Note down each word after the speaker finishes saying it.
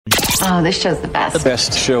Oh, this show's the best. The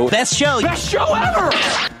best show. Best show. Best show ever!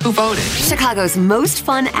 Who voted? Chicago's most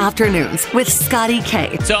fun afternoons with Scotty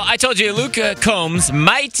K. So I told you Luke Combs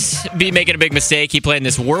might be making a big mistake. He planned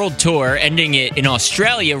this world tour, ending it in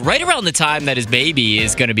Australia right around the time that his baby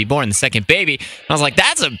is going to be born, the second baby. And I was like,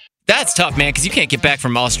 that's tough, man, because you can't get back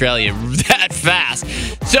from Australia that fast.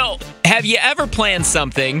 So have you ever planned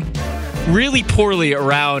something really poorly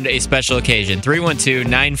around a special occasion?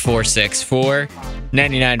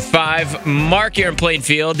 312-946-4995. Mark, you're in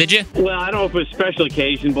Plainfield. Did you? Well, I don't know if it was a special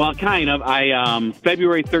occasion. Well, kind of.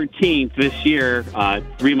 February 13th this year,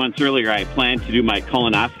 3 months earlier, I planned to do my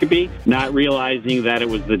colonoscopy, not realizing that it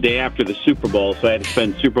was the day after the Super Bowl, so I had to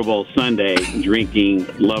spend Super Bowl Sunday drinking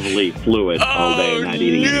lovely fluid all day, not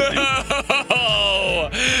eating anything.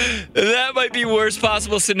 That might be worst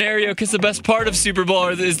possible scenario because the best part of Super Bowl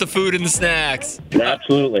is the food and the snacks.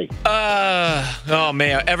 Absolutely. Oh,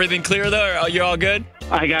 man. Everything clear, though? You're all good?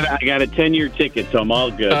 I got a 10-year ticket, so I'm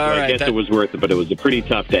all good. All right, I guess it was worth it, but it was a pretty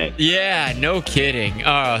tough day. Yeah, no kidding.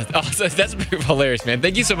 That's hilarious, man.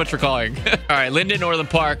 Thank you so much for calling. All right, Linden, Orland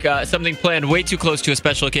Park, something planned way too close to a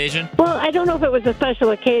special occasion? Well, I don't know if it was a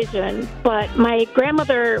special occasion, but my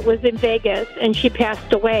grandmother was in Vegas and she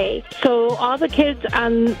passed away. So all the kids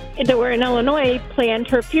that were in Illinois planned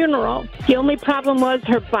her funeral. The only problem was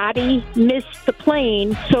her body missed the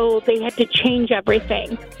plane, so they had to change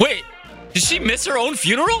everything. Wait. Did she miss her own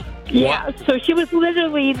funeral? Yeah, What? so she was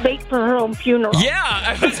literally late for her own funeral. Yeah,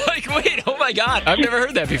 I was like, wait, oh my God. I've never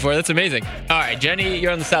heard that before. That's amazing. All right, Jenny,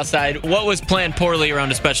 you're on the south side. What was planned poorly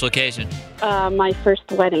around a special occasion? My first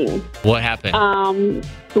wedding. What happened?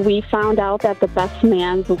 We found out that the best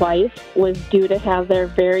man's wife was due to have their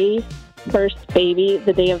very first baby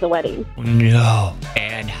the day of the wedding. No.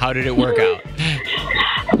 And how did it work out?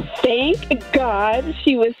 Thank God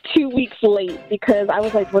she was 2 weeks late because I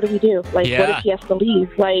was like, what do we do? Like, Yeah. what if she has to leave?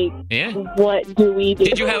 Like, Yeah. what do we do?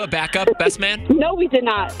 Did you have a backup best man? No, we did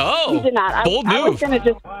not. Oh, we did not. bold I move.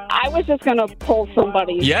 I was just gonna pull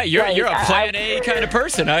somebody. Yeah, you're Like, a plan A kind of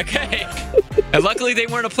person. Okay. And luckily they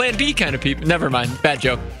weren't a plan B kind of people. Never mind. Bad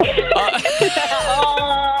joke. Okay.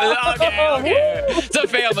 It's a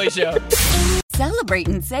family show. Celebrate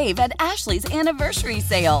and save at Ashley's Anniversary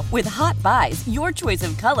Sale. With Hot Buys, your choice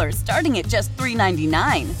of colors starting at just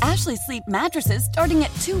 $3.99. Ashley Sleep mattresses starting at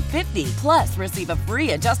 $2.50. Plus, receive a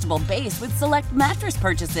free adjustable base with select mattress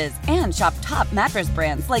purchases. And shop top mattress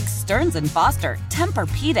brands like Stearns & Foster,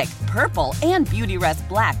 Tempur-Pedic, Purple, and Beautyrest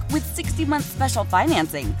Black with 60-month special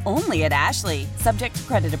financing. Only at Ashley. Subject to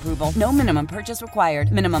credit approval. No minimum purchase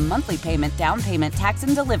required. Minimum monthly payment, down payment, tax,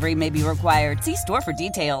 and delivery may be required. See store for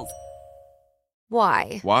details.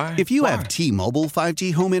 Why? Why? If you have T-Mobile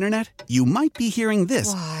 5G home internet, you might be hearing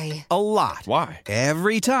this Why? a lot. Why?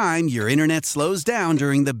 Every time your internet slows down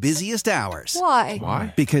during the busiest hours. Why?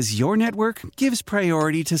 Why? Because your network gives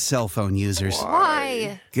priority to cell phone users.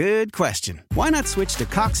 Why? Good question. Why not switch to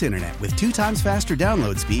Cox Internet with 2 times faster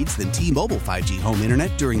download speeds than T-Mobile 5G home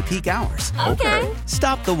internet during peak hours? Okay.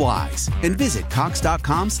 Stop the whys and visit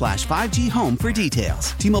cox.com/5G home for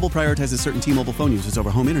details. T-Mobile prioritizes certain T-Mobile phone users over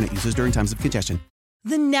home internet users during times of congestion.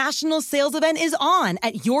 The national sales event is on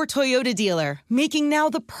at your Toyota dealer, making now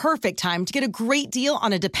the perfect time to get a great deal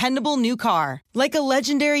on a dependable new car. Like a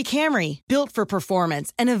legendary Camry, built for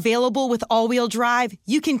performance and available with all-wheel drive,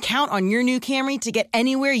 you can count on your new Camry to get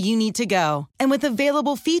anywhere you need to go. And with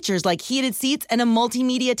available features like heated seats and a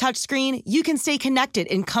multimedia touchscreen, you can stay connected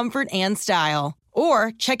in comfort and style.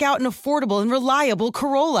 Or check out an affordable and reliable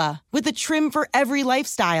Corolla with a trim for every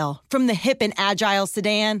lifestyle. From the hip and agile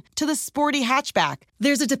sedan to the sporty hatchback,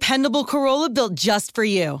 there's a dependable Corolla built just for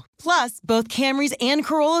you. Plus, both Camrys and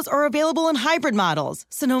Corollas are available in hybrid models,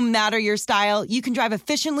 so no matter your style, you can drive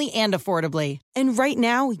efficiently and affordably. And right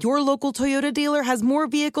now, your local Toyota dealer has more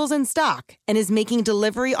vehicles in stock and is making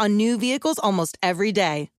delivery on new vehicles almost every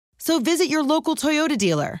day. So visit your local Toyota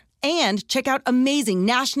dealer. And check out amazing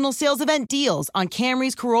national sales event deals on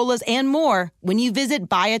Camrys, Corollas, and more when you visit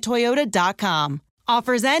buyatoyota.com.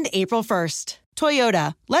 Offers end April 1st.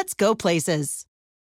 Toyota, let's go places.